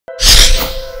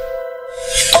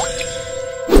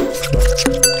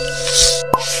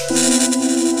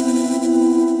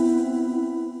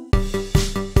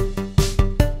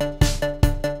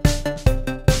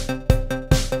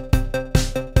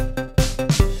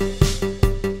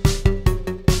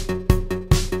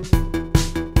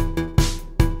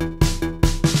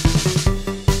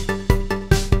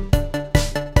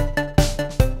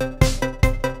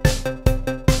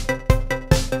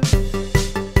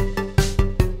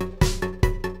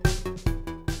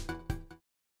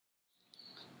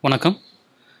Vanakkam.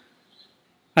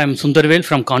 I am Sundarvel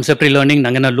from Conceptree Learning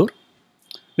Nanganallur,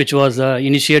 which was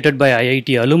initiated by IIT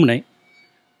alumni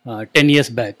 10 years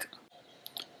back.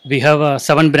 We have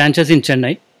 7 branches in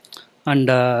Chennai, and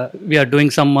we are doing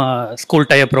some school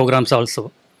tie-up programs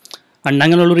also. And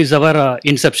Nanganallur is our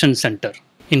inception center.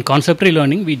 In Conceptree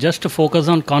Learning, we just focus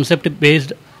on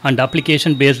concept-based and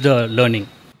application-based learning.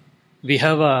 We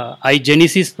have a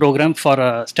iGenesis program for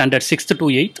standard 6th to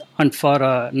 8th, and for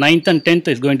 9th and 10th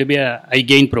is going to be a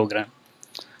iGain program.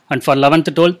 And for 11th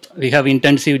to 12th, we have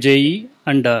intensive JEE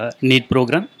and NEET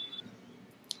program.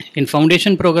 In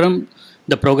foundation program,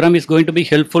 the program is going to be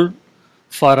helpful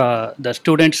for the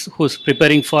students who's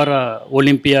preparing for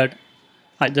Olympiad,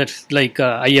 that's like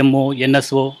IMO,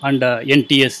 NSO, and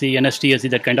NTSE,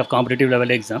 NSTSE, that kind of competitive level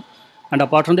exam. And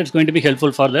apart from that, it's going to be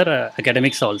helpful for their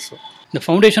academics also. The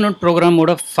foundation program would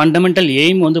have fundamental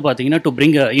aim to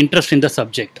bring interest in the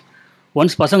subject.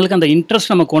 Once பசங்களுக்கு அந்த interest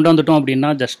நம்ம கொண்டு வந்துட்டோம் அப்படின்னா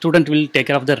the student will take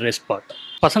care of the rest part.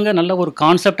 பசங்க நல்ல ஒரு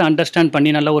concept understand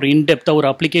பண்ணி நல்ல ஒரு இன்டெப்த்தாக ஒரு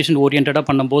அப்ளிகேஷன் ஓரியன்டாக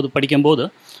பண்ணும்போது படிக்கும்போது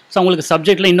ஸோ அவங்களுக்கு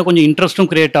சப்ஜெக்டில் இன்னும் கொஞ்சம் இன்ட்ரெஸ்ட்டும்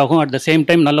கிரியேட் ஆகும். அட் த சேம்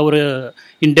டைம் நல்ல ஒரு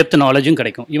இன்டெப்த் நாலேஜும்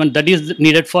கிடைக்கும். Even that is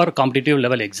needed for competitive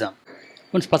level exam.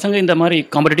 Once பசங்க இந்த மாதிரி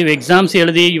காம்படிட்டிவ் எக்ஸாம்ஸ்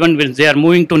எழுதி even they are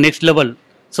moving to next level,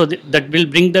 so that will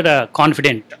bring that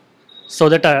confident. So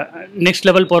that next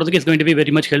level போகிறதுக்கு is going to be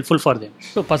very much helpful for them.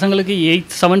 So பசங்களுக்கு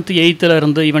 8th 7th 8th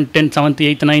இருந்து even 10th 7th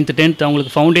 8th 9th 10th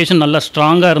அவங்களுக்கு foundation நல்லா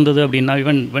ஸ்ட்ராங்காக இருந்தது அப்படின்னா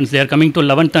even once they are coming to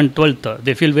 11th and 12th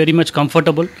they feel very much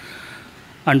comfortable,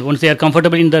 and once they are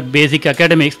comfortable in that basic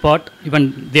academics part, even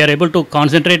they are able to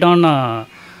concentrate on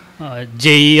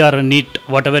JEE or NEET,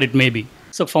 whatever it may be.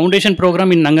 So foundation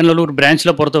program in Nanganallur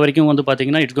branchல பொறுத்த வரைக்கும் வந்து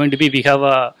பார்த்தீங்கன்னா it's going to be we have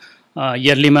a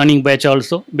early morning batch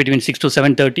also between 6 to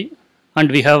 7:30. And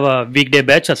we have a weekday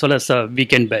batch as well as a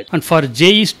weekend batch. And for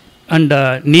JEE and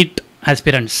NEET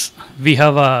aspirants, we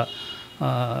have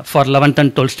for 11th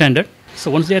and 12th standard.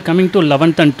 So once they are coming to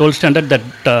 11th and 12th standard, that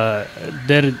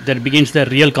there begins the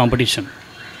real competition.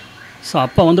 So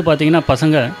அப்போ வந்து பார்த்தீங்கன்னா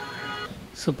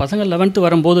பசங்க 11th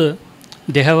வரும்போது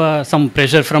they have some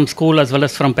pressure from school as well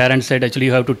as from parents side. Actually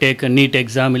you have to take a NEET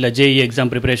exam இல்லை JEE exam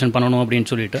preparation பண்ணணும் அப்படின்னு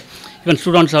சொல்லிட்டு even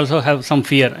students also have some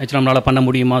fear. Actually நம்மளால் பண்ண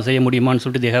முடியுமா செய்ய முடியுமான்னு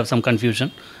சொல்லிட்டு they have some confusion,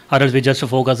 or else we just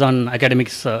focus on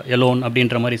academics alone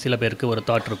அப்படின்ற மாதிரி சில பேருக்கு ஒரு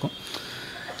தாட் இருக்கும்.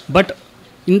 பட்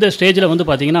இந்த ஸ்டேஜில் வந்து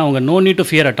பார்த்தீங்கன்னா அவங்க no need to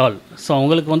fear at all. So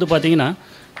அவங்களுக்கு வந்து பார்த்தீங்கன்னா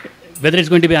whether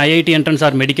it's going to be IIT entrance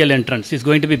or medical entrance is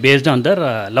going to be based on their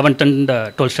 11th and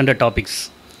 12th standard topics.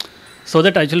 So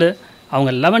that actually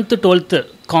அவங்க 11th 12th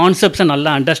கான்செப்ட்ஸை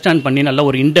நல்லா understand பண்ணி நல்லா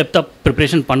ஒரு இன்டெப்த்தாக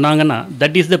preparation பண்ணாங்கன்னா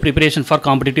that is the preparation for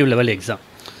competitive level exam.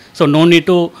 So no need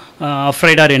to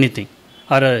afraid or any thing.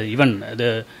 R even இது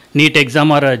NEET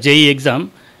exam R JEE exam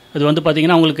இது வந்து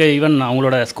பார்த்திங்கன்னா அவங்களுக்கு ஈவன்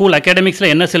அவங்களோட ஸ்கூல் அகாடமிக்ஸில்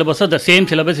என்ன சிலபஸோ the same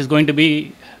syllabus is going to be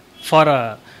for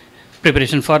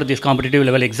preparation for this competitive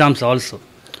level exams also.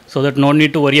 So that no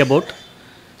need to worry about.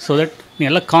 So that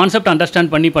நீங்கள் எல்லாம் concept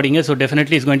understand பண்ணி படிங்க. So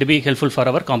definitely is going to be helpful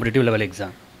for our competitive level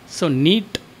exam. So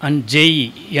NEET and JEE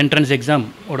entrance exam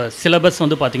ஓட syllabus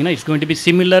வந்து பார்த்தீங்கன்னா it's going to be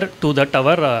similar to that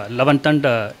our 11th and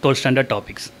 12th standard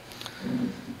topics.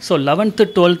 So 11th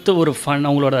 12th ஒரு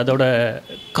அவங்களோட அதோட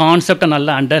கான்செப்டை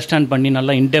நல்லா understand பண்ணி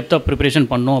நல்லா இன்டெப்த்தாக ப்ரிப்ரேஷன்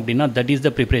பண்ணோம் அப்படின்னா that is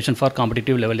the preparation for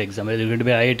competitive level exam. இது going to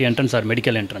be IIT entrance or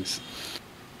medical entrance.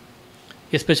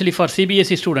 Especially for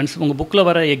CBSE students உங்கள் புக்கில்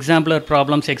வர எக்ஸாம்பிளர்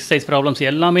ப்ராப்ளம்ஸ் எக்ஸசைஸ் ப்ராப்ளம்ஸ்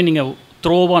எல்லாமே நீங்கள்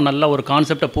த்ரோவாக நல்லா ஒரு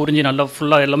கான்செப்டை புரிஞ்சு நல்லா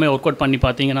ஃபுல்லாக எல்லாமே ஒர்க் அவுட் பண்ணி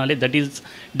பார்த்தீங்கனாலே that is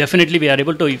definitely we are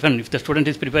able to even if the student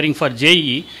is preparing for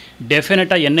JEE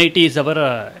டெஃபினட்டாக NIT is our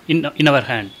in our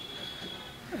hand.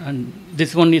 And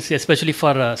this one is especially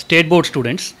for state board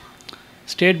students.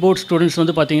 State board students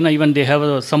வந்து பார்த்தீங்கன்னா even they have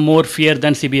some more fear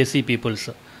than CBSE peoples.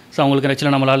 So அவங்களுக்கு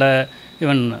ஆக்சுவலாக நம்மளால்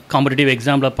even competitive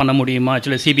எக்ஸாமில் பண்ண முடியுமா,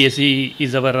 actually CBSE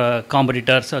is our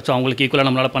competitors, so அவங்களுக்கு ஈக்குவலாக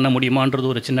நம்மளால் பண்ண முடியுமான்றது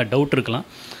ஒரு சின்ன டவுட் இருக்கலாம்.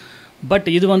 பட்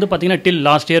இது வந்து பார்த்திங்கன்னா டில்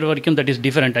லாஸ்ட் இயர் வரைக்கும் தட் இஸ்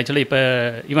டிஃபரெண்ட். ஆக்சுவலி இப்போ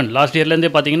ஈவன் லாஸ்ட் இயர்லேருந்தே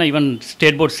பார்த்தீங்கன்னா even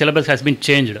state board syllabus has been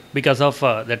changed because of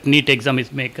that NEET exam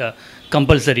is make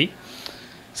compulsory.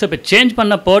 So இப்போ சேஞ்ச்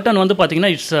பண்ண பேட்டர்ன் வந்து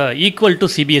பார்த்திங்கன்னா it's equal to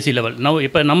CBSE level.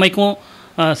 இப்போ நம்மைக்கும்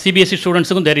CBSE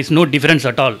ஸ்டூடெண்ட்ஸுக்கும் there is no difference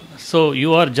at all. So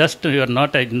you are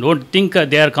not, I don't think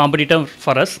they are competitor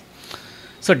for us.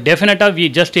 So டெஃபினட்டாக we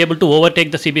just able to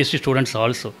overtake the CBSE students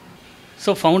also.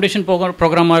 So foundation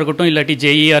ப்ரோக்ராமாக இருக்கட்டும் இல்லாட்டி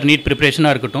JEE R NEET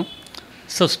ப்ரிப்ரேஷனாக இருக்கட்டும்.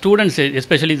 So students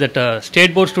especially that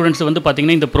state board students வந்து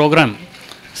பார்த்திங்கன்னா இந்த program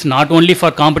it's not only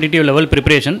for competitive level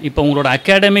preparation. இப்போ உங்களோட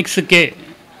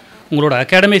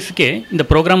அகாடமிக்ஸுக்கே இந்த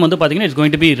ப்ரோக்ராம் வந்து பார்த்திங்கன்னா it's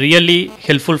going to be really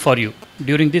helpful for you.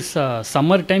 During this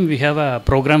summer time we have a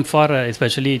program for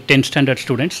especially 10th standard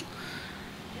students,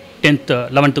 10th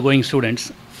 11th going students.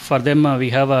 For them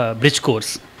we have a bridge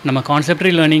course. நம்ம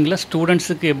கான்செப்ட்ரி லேர்னிங்கில்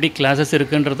ஸ்டூடெண்ட்ஸுக்கு எப்படி classes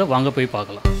இருக்குன்றதை வாங்க போய்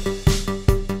பார்க்கலாம்.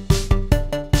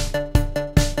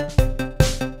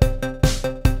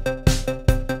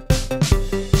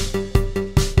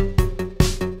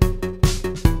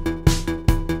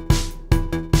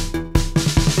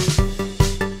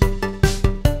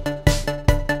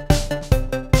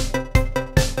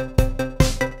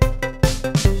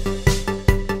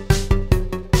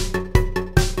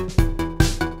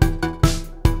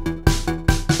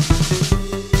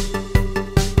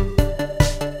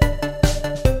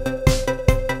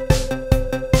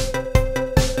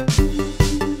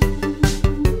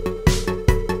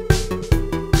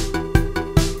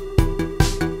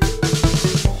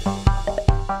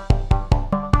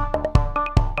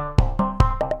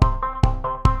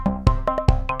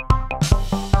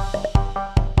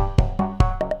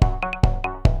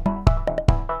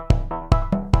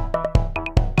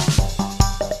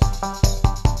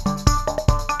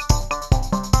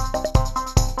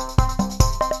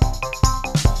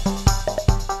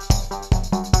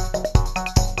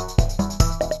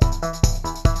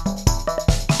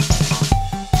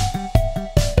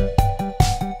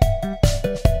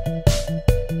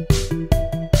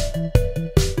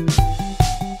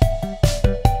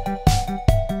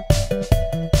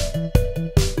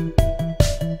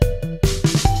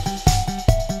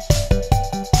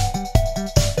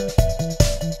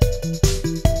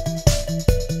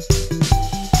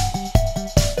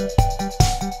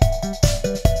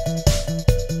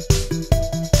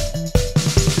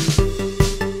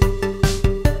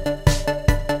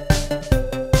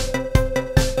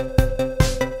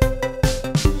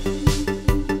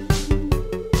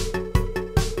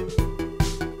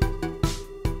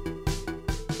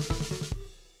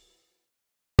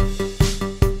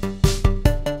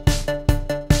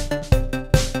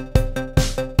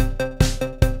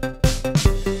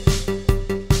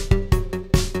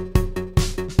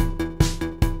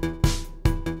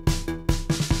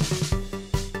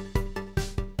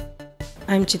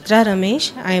 I'm Chitra Ramesh.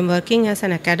 I am working as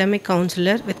an academic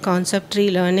counselor with Conceptree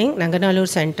Learning, Nanganallur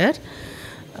Center.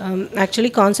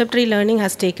 Actually, Conceptree Learning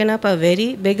has taken up a very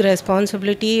big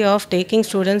responsibility of taking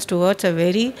students towards a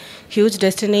very huge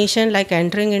destination like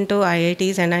entering into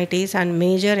IITs, NITs and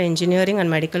major engineering and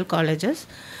medical colleges.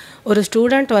 ஒரு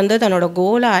student வந்து தன்னோட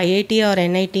கோலை IIT R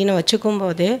NITன்னு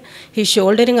வச்சுக்கும்போது he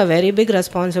soldering a very big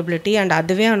responsibility and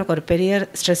அதுவே அவனுக்கு ஒரு பெரிய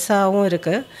ஸ்ட்ரெஸ்ஸாகவும்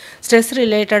இருக்குது. Stress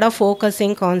ரிலேட்டடாக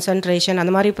ஃபோக்கஸிங், கான்சன்ட்ரேஷன்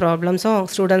அந்த மாதிரி ப்ராப்ளம்ஸும்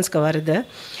ஸ்டூடெண்ட்ஸ்க்கு வருது.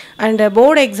 அண்ட்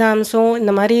போர்டு எக்ஸாம்ஸும்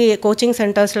இந்த மாதிரி coaching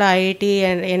சென்டர்ஸில் IIT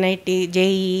NIT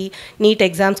JEE NEET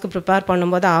எக்ஸாம்ஸ்க்கு prepare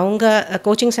பண்ணும்போது அவங்க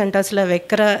கோச்சிங் சென்டர்ஸில்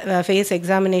வைக்கிற ஃபேஸ்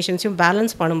எக்ஸாமினேஷன்ஸையும்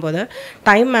பேலன்ஸ் பண்ணும்போது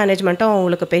டைம் மேனேஜ்மெண்ட்டும்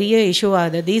அவங்களுக்கு பெரிய இஷ்யூ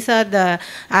ஆகுது. These are the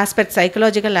aspect,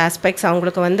 psychological aspects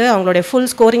அவங்களுக்கு வந்து அவங்களுடைய ஃபுல்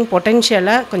ஸ்கோரிங்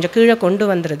பொட்டென்ஷியலை கொஞ்சம் கீழே கொண்டு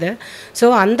வந்துடுது. ஸோ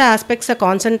அந்த ஆஸ்பெக்ட்ஸை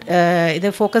இது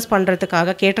ஃபோக்கஸ்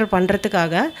பண்ணுறதுக்காக, கேட்டர்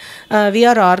பண்ணுறதுக்காக we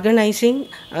are organizing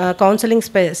counseling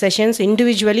sessions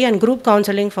individually and group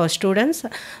counseling for students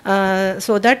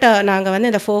so that நாங்கள் வந்து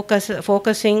இந்த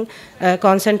focusing,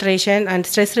 concentration and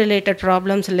stress related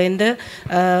ப்ராப்ளம்ஸ்லேருந்து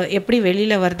எப்படி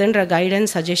வெளியில் வருதுன்ற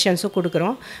கைடன்ஸ், சஜஷன்ஸும்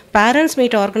கொடுக்குறோம். பேரண்ட்ஸ்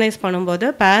மீட் ஆர்கனைஸ் பண்ணும்போது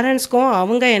பேரண்ட்ஸ்க்கும்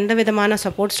அவங்க எந்த விதமான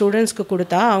சப்போர்ட் ஸ்டூடெண்ட்ஸ்க்கு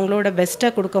கொடுத்தா அவங்களோட பெஸ்ட்டை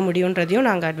கொடுக்க முடியுன்றதையும்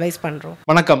நாங்கள் அட்வைஸ் பண்ணுறோம்.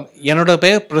 வணக்கம், என்னோட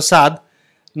பேர் பிரசாத்.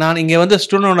 நான் இங்கே வந்து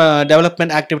ஸ்டூடெண்ட்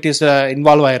டெவலப்மெண்ட் ஆக்டிவிட்டீஸ்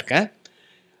இன்வால்வ் ஆகியிருக்கேன்.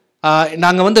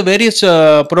 நாங்கள் வந்து வேரியஸ்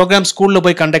ப்ரோக்ராம் ஸ்கூலில்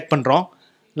போய் கண்டக்ட் பண்ணுறோம்.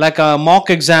 லைக் மாக்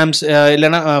எக்ஸாம்ஸ்,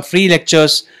 இல்லைன்னா ஃப்ரீ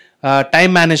லெக்சர்ஸ்,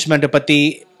 டைம் மேனேஜ்மெண்ட்டை பற்றி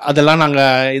அதெல்லாம்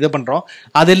நாங்கள் இது பண்ணுறோம்.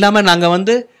 அது இல்லாமல் நாங்கள்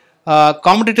வந்து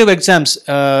காம்படிட்டிவ் எக்ஸாம்ஸ்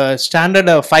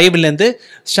ஸ்டாண்டர்ட் 5லேருந்து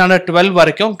ஸ்டாண்டர்ட் 12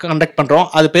 வரைக்கும் கண்டக்ட் பண்ணுறோம்.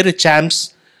 அது பேர் சாம்ஸ்.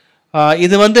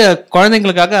 இது வந்து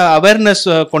குழந்தைங்களுக்காக அவேர்னஸ்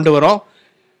கொண்டு வரோம்.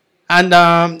 And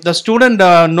the student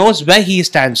knows where he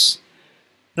stands.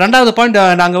 ரெண்டாவது பாயிண்ட்,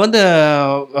 நாங்கள் வந்து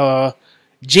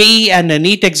JEE and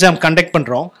NEET exam conduct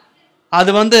பண்ணுறோம். அது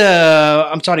வந்து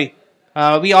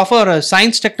we offer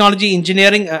science, technology,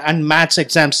 engineering and maths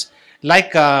exams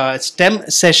like STEM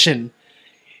session.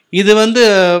 இது வந்து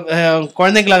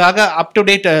குழந்தைங்களுக்காக up to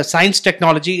date science,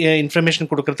 technology information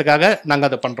கொடுக்கறதுக்காக நாங்கள்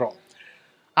அதை பண்ணுறோம்.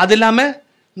 அது இல்லாமல்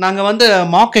நாங்கள் வந்து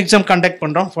மாக் எக்ஸாம் கண்டக்ட்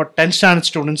பண்ணுறோம் for 10th standard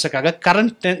ஸ்டூடெண்ட்ஸுக்காக,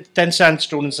 current 10th standard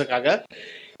ஸ்டூடெண்ட்ஸுக்காக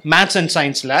maths and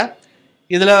சயின்ஸில்.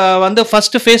 இதில் வந்து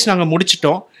ஃபஸ்ட்டு ஃபேஸ் நாங்கள்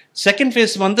முடிச்சிட்டோம். செகண்ட்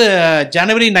ஃபேஸ் வந்து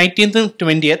ஜனவரி 19th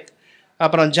 20th,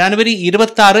 அப்புறம் ஜனவரி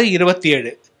 26,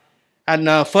 27. அண்ட்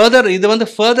ஃபர்தர் இது வந்து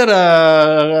ஃபர்தர்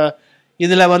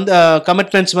இதில் வந்து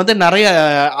கமிட்மெண்ட்ஸ் வந்து நிறைய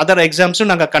அதர்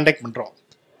எக்ஸாம்ஸும் நாங்கள் கண்டக்ட் பண்ணுறோம்.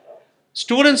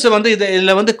 ஸ்டூடெண்ட்ஸ் வந்து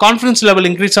இதில் வந்து கான்ஃபிடன்ஸ் லெவல்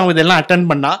இன்க்ரீஸ் ஆகும் இதெல்லாம் அட்டன்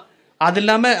பண்ணால். அது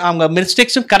இல்லாமல் அவங்க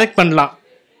மிஸ்டேக்ஸும் கரெக்ட் பண்ணலாம்.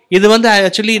 இது வந்து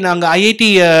ஆக்சுவலி நாங்கள் ஐஐடி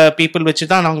பீப்புள் வச்சு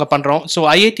தான் நாங்கள் பண்ணுறோம். ஸோ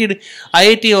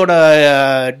ஐஐடியோட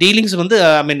டீலிங்ஸ் வந்து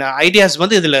ஐ மீன் ஐடியாஸ்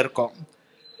வந்து இதில் இருக்கும்.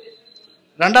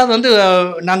 ரெண்டாவது வந்து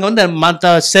நாங்கள் வந்து மற்ற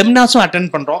செமினார்ஸும்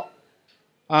அட்டென்ட் பண்ணுறோம்.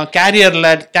 கேரியரில்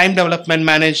டைம் டெவலப்மெண்ட்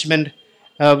மேனேஜ்மெண்ட்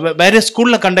வேறு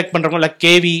ஸ்கூலில் கண்டக்ட் பண்ணுறோம். Like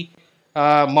KV,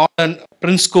 modern,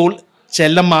 Prince school,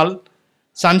 Chellammal,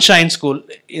 sunshine school,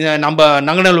 நம்ம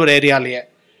நங்கநல்லூர் ஏரியாலேயே.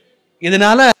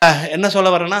 இதனால் என்ன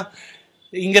சொல்ல வரேன்னா,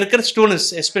 இங்கே இருக்கிற ஸ்டூடெண்ட்ஸ்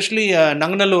எஸ்பெஷலி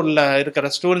நங்கநல்லூரில் இருக்கிற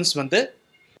ஸ்டூடெண்ட்ஸ் வந்து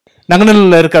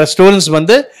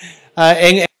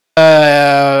எங்கள்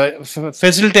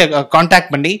ஃபெசிலிட்டியை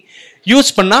காண்டாக்ட் பண்ணி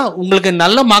யூஸ் பண்ணால் உங்களுக்கு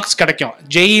நல்ல மார்க்ஸ் கிடைக்கும்.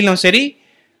 ஜேஇலும் சரி,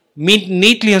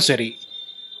 நீட்லேயும் சரி,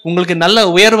 உங்களுக்கு நல்ல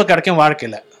உயர்வு கிடைக்கும்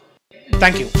வாழ்க்கையில்.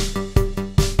 தேங்க்யூ.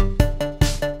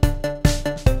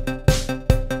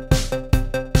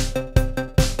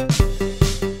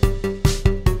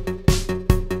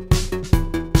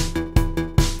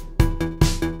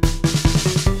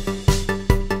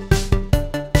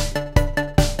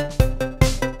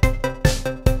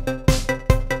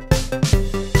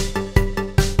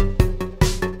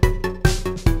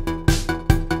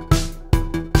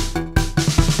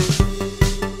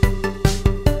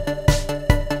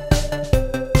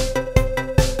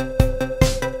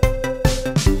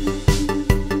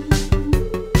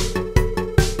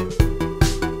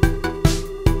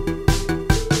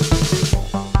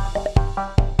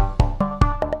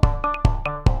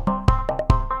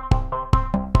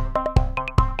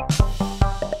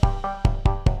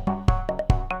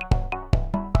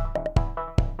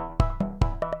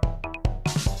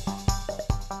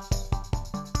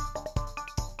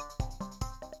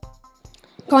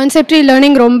 Conceptree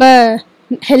learning ரொம்ப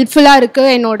ஹெல்ப்ஃபுல்லாக இருக்குது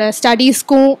என்னோட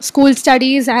ஸ்டடீஸ்க்கும், school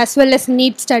studies as well as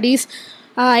NEET studies.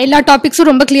 எல்லா டாபிக்ஸும்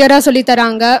ரொம்ப கிளியராக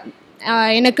சொல்லித்தராங்க.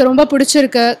 எனக்கு ரொம்ப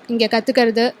பிடிச்சிருக்கு இங்கே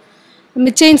கற்றுக்கிறது.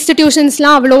 மிச்ச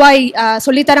இன்ஸ்டிடியூஷன்ஸ்லாம் அவ்வளோவா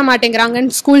சொல்லித்தர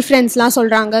மாட்டேங்கிறாங்கன்னு ஸ்கூல் ஃப்ரெண்ட்ஸ்லாம்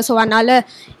சொல்கிறாங்க. ஸோ அதனால்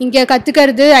இங்கே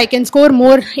கற்றுக்கிறது I can score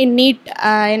more in NEET.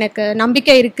 எனக்கு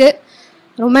நம்பிக்கை இருக்குது.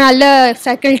 ரொம்ப நல்ல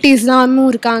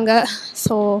ஃபேக்கல்ட்டிஸ்லாமும் இருக்காங்க.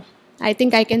 So I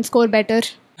think I can score better.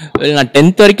 Well, நான்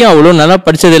 10th வரைக்கும் அவ்வளோ நல்லா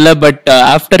படிச்சதில்லை. But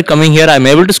after coming here I am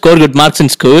able to score good marks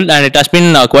in school and it has been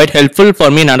quite helpful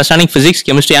for me in understanding physics,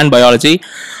 chemistry and biology.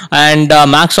 And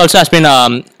maths also has been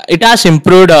it has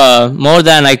improved more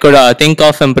than I could think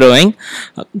of improving.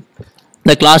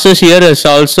 The classes here is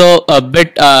also a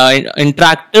bit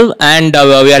interactive and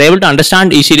we are able to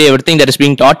understand easily everything that is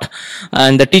being taught,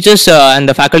 and the teachers and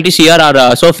the faculties here are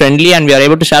so friendly and we are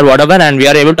able to share whatever and we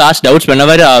are able to ask doubts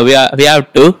whenever we have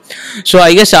to. So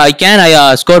I guess I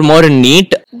score more in NEET.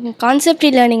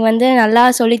 Conceptree learning வந்து நல்லா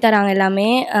சொல்லித்தராங்க.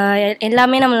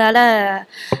 எல்லாமே நம்மளால்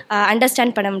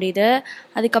understand பண்ண முடியுது.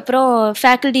 அதுக்கப்புறம்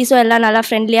ஃபேக்கல்ட்டிஸும் எல்லாம் நல்லா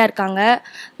ஃப்ரெண்ட்லியாக இருக்காங்க.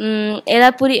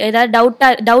 ஏதாவது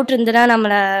டவுட் இருந்துன்னா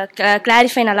நம்மளை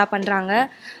கிளாரிஃபை நல்லா பண்ணுறாங்க.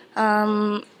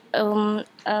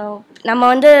 நம்ம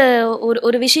வந்து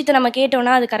ஒரு விஷயத்தை நம்ம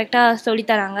கேட்டோன்னா அது கரெக்டாக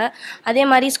சொல்லித்தராங்க. அதே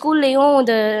மாதிரி ஸ்கூல்லேயும்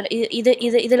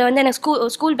இதில் வந்து எனக்கு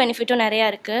ஸ்கூல் பெனிஃபிட்டும் நிறையா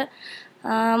இருக்குது.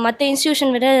 மற்ற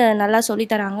இன்ஸ்டியூஷன் விட நல்லா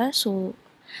சொல்லித்தராங்க. ஸோ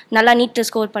நல்லா நீட்டாக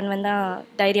ஸ்கோர் பண்ணுவேன் தான்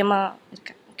தைரியமாக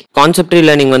இருக்கேன். கான்செப்ட்ரி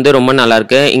லேர்னிங் வந்து ரொம்ப நல்லா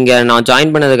இருக்கு. இங்கே நான்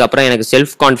ஜாயின் பண்ணதுக்கப்புறம் எனக்கு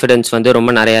செல்ஃப் கான்ஃபிடன்ஸ் வந்து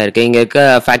ரொம்ப நிறையா இருக்குது. இங்கே இருக்க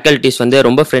ஃபேக்கல்ட்டிஸ் வந்து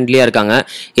ரொம்ப ஃப்ரெண்ட்லியாக இருக்காங்க.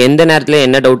 எந்த நேரத்தில்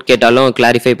என்ன டவுட் கேட்டாலும்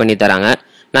கிளாரிஃபை பண்ணி தராங்க.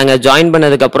 நாங்கள் ஜாயின்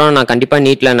பண்ணதுக்கப்புறம் நான் கண்டிப்பாக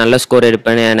நீட்டில் நல்ல ஸ்கோர்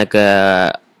எடுப்பேன்னு எனக்கு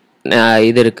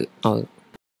இது இருக்குது.